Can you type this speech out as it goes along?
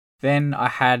Then I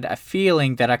had a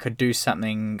feeling that I could do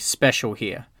something special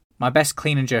here. My best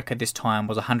clean and jerk at this time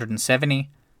was 170,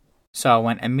 so I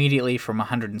went immediately from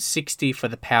 160 for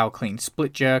the power clean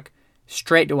split jerk,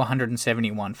 straight to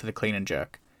 171 for the clean and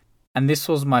jerk. And this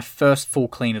was my first full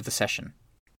clean of the session.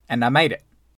 And I made it.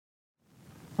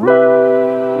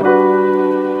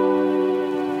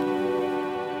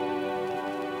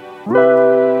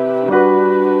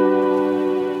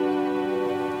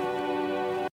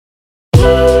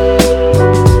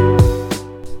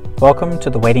 Welcome to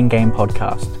the Waiting Game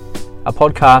Podcast, a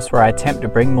podcast where I attempt to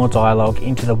bring more dialogue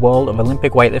into the world of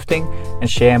Olympic weightlifting and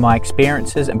share my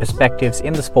experiences and perspectives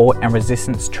in the sport and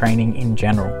resistance training in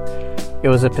general. It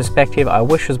was a perspective I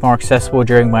wish was more accessible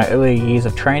during my earlier years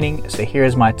of training, so here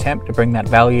is my attempt to bring that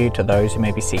value to those who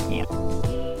may be seeking it.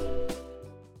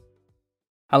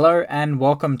 Hello and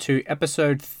welcome to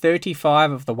episode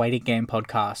 35 of the Waiting Game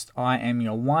Podcast. I am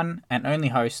your one and only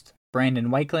host,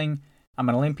 Brandon Wakeling. I'm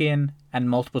an Olympian and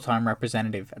multiple-time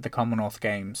representative at the Commonwealth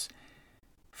Games.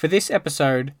 For this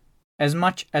episode, as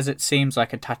much as it seems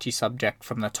like a touchy subject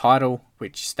from the title,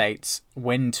 which states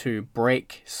when to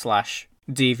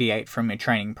break/deviate from your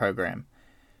training program,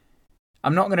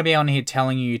 I'm not going to be on here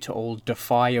telling you to all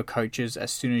defy your coaches as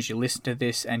soon as you listen to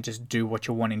this and just do what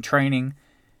you want in training,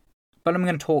 but I'm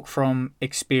going to talk from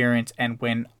experience and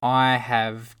when I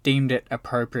have deemed it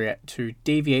appropriate to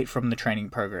deviate from the training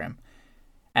program.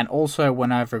 And also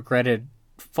when I've regretted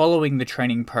following the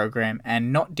training program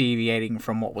and not deviating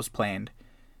from what was planned.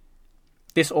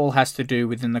 This all has to do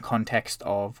within the context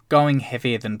of going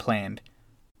heavier than planned.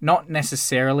 Not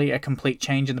necessarily a complete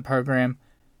change in the program,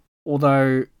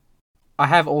 although I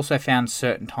have also found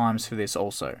certain times for this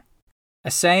also.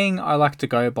 A saying I like to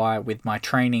go by with my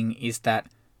training is that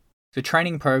the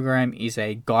training program is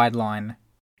a guideline,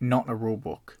 not a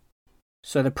rulebook.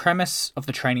 So the premise of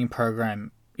the training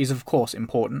program is of course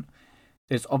important.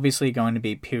 There's obviously going to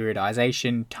be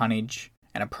periodization, tonnage,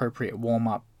 an appropriate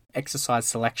warm-up, exercise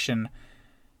selection,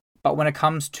 but when it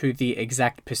comes to the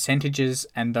exact percentages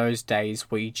and those days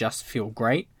where you just feel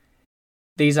great,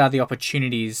 these are the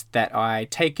opportunities that I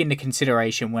take into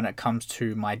consideration when it comes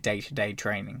to my day-to-day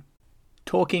training.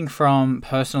 Talking from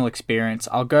personal experience,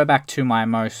 I'll go back to my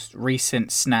most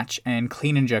recent snatch and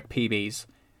clean and jerk PBs.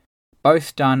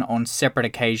 Both done on separate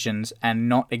occasions and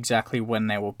not exactly when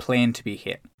they were planned to be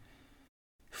hit.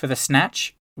 For the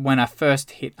snatch, when I first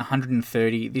hit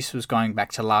 130, this was going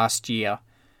back to last year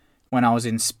when I was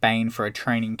in Spain for a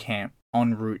training camp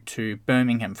en route to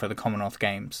Birmingham for the Commonwealth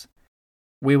Games.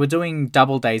 We were doing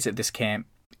double days at this camp.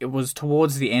 It was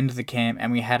towards the end of the camp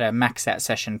and we had a max out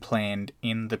session planned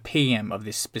in the PM of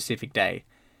this specific day.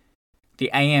 The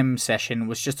AM session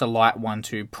was just a light one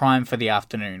to prime for the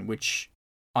afternoon, which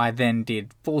I then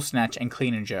did full snatch and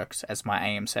clean and jerks as my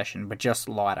AM session, but just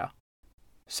lighter.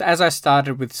 So as I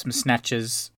started with some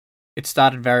snatches, it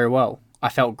started very well. I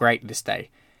felt great this day,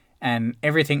 and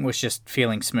everything was just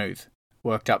feeling smooth.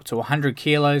 Worked up to 100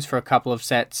 kilos for a couple of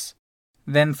sets,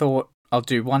 then thought I'll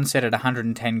do one set at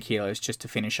 110 kilos just to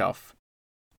finish off.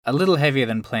 A little heavier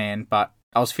than planned, but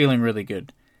I was feeling really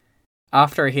good.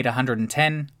 After I hit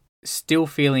 110, still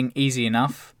feeling easy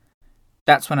enough,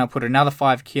 that's when I put another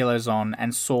 5 kilos on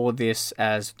and saw this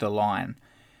as the line.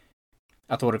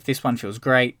 I thought if this one feels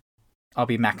great, I'll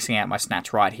be maxing out my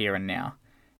snatch right here and now.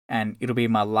 And it'll be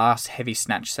my last heavy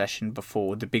snatch session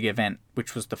before the big event,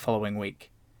 which was the following week.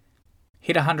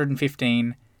 Hit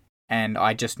 115, and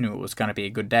I just knew it was going to be a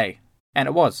good day. And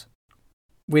it was.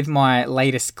 With my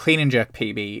latest clean and jerk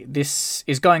PB, this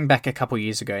is going back a couple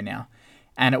years ago now,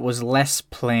 and it was less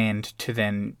planned to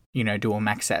then do a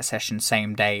max out session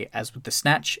same day as with the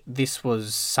snatch. This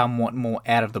was somewhat more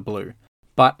out of the blue.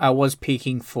 But I was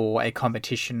peaking for a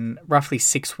competition roughly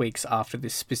 6 weeks after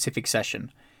this specific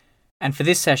session. And for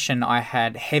this session, I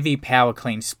had heavy power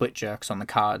clean split jerks on the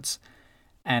cards.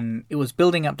 And it was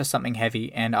building up to something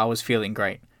heavy and I was feeling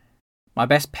great. My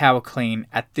best power clean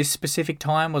at this specific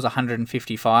time was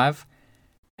 155.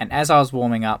 And as I was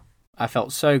warming up, I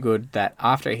felt so good that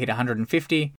after I hit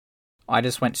 150, I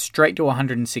just went straight to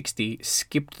 160,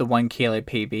 skipped the 1 kilo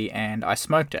PB, and I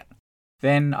smoked it.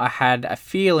 Then I had a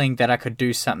feeling that I could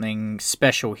do something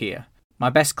special here. My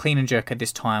best clean and jerk at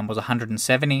this time was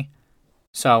 170,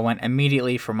 so I went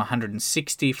immediately from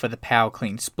 160 for the power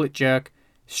clean split jerk,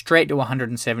 straight to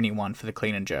 171 for the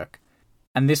clean and jerk.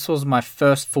 And this was my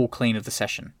first full clean of the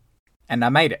session. And I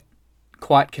made it.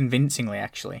 Quite convincingly,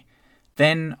 actually.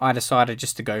 Then I decided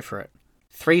just to go for it.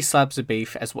 3 slabs of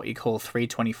beef as what you call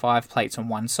 325 plates on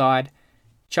one side,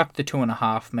 chucked the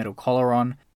 2.5 metal collar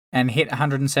on, and hit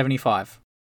 175.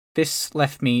 This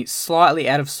left me slightly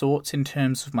out of sorts in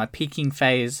terms of my peaking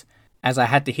phase, as I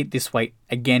had to hit this weight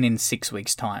again in 6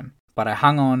 weeks' time. But I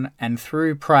hung on, and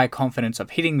through prior confidence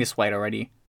of hitting this weight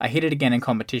already, I hit it again in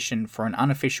competition for an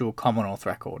unofficial Commonwealth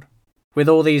record. With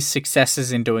all these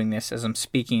successes in doing this, as I'm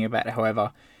speaking about,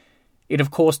 however, it of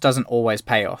course doesn't always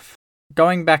pay off.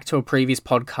 Going back to a previous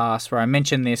podcast where I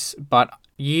mentioned this, but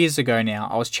years ago now,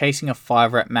 I was chasing a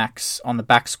 5-rep max on the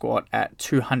back squat at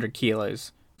 200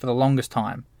 kilos for the longest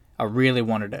time. I really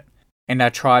wanted it. And I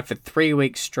tried for 3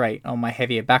 weeks straight on my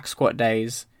heavier back squat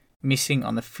days, missing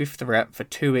on the 5th rep for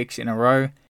 2 weeks in a row,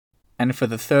 and for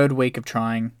the 3rd week of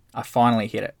trying, I finally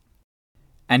hit it.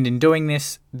 And in doing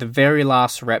this, the very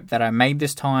last rep that I made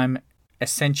this time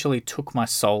essentially took my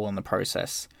soul in the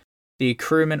process. The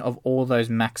accruement of all those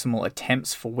maximal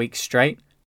attempts for weeks straight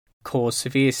caused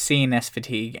severe CNS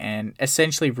fatigue and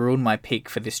essentially ruined my peak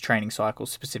for this training cycle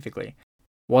specifically.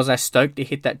 Was I stoked to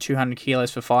hit that 200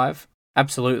 kilos for 5?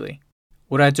 Absolutely.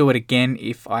 Would I do it again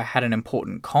if I had an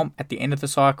important comp at the end of the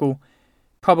cycle?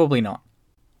 Probably not.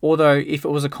 Although if it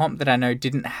was a comp that I know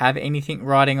didn't have anything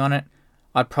riding on it,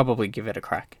 I'd probably give it a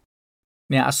crack.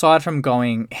 Now, aside from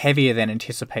going heavier than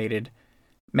anticipated,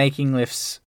 making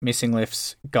lifts, missing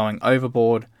lifts, going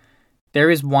overboard, there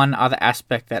is one other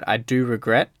aspect that I do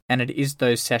regret, and it is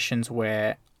those sessions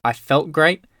where I felt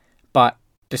great, but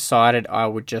decided I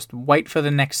would just wait for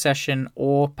the next session,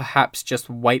 or perhaps just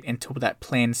wait until that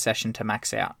planned session to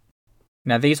max out.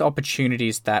 Now, these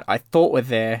opportunities that I thought were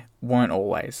there weren't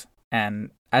always, and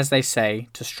as they say,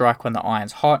 to strike when the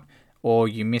iron's hot, or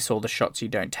you miss all the shots you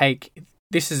don't take,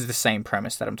 this is the same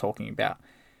premise that I'm talking about.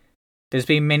 There's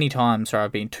been many times where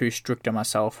I've been too strict on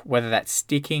myself, whether that's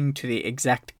sticking to the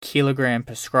exact kilogram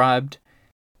prescribed,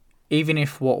 even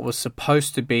if what was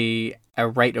supposed to be a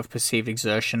rate of perceived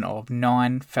exertion of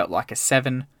 9 felt like a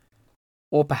 7,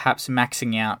 or perhaps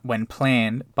maxing out when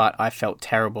planned, but I felt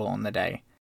terrible on the day.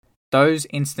 Those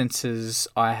instances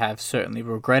I have certainly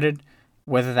regretted,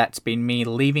 whether that's been me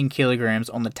leaving kilograms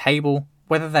on the table,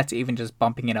 whether that's even just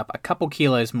bumping it up a couple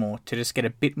kilos more to just get a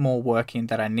bit more work in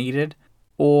that I needed,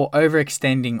 or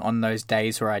overextending on those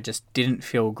days where I just didn't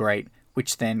feel great,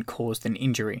 which then caused an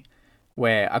injury,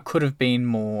 where I could have been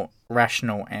more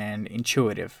rational and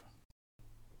intuitive.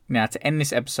 Now, to end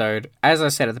this episode, as I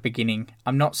said at the beginning,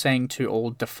 I'm not saying to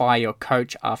all defy your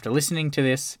coach after listening to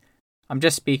this. I'm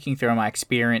just speaking through my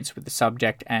experience with the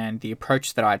subject and the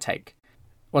approach that I take.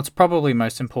 What's probably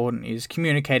most important is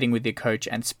communicating with your coach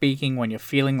and speaking when you're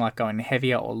feeling like going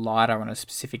heavier or lighter on a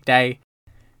specific day.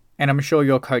 And I'm sure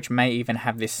your coach may even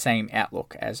have this same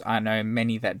outlook, as I know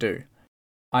many that do.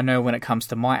 I know when it comes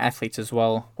to my athletes as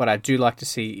well, what I do like to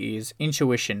see is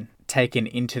intuition taken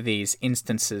into these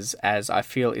instances, as I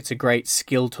feel it's a great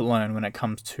skill to learn when it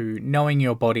comes to knowing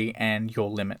your body and your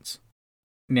limits.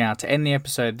 Now, to end the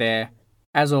episode there,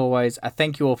 as always, I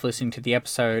thank you all for listening to the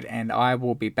episode, and I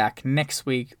will be back next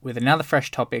week with another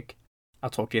fresh topic. I'll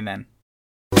talk to you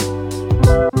then.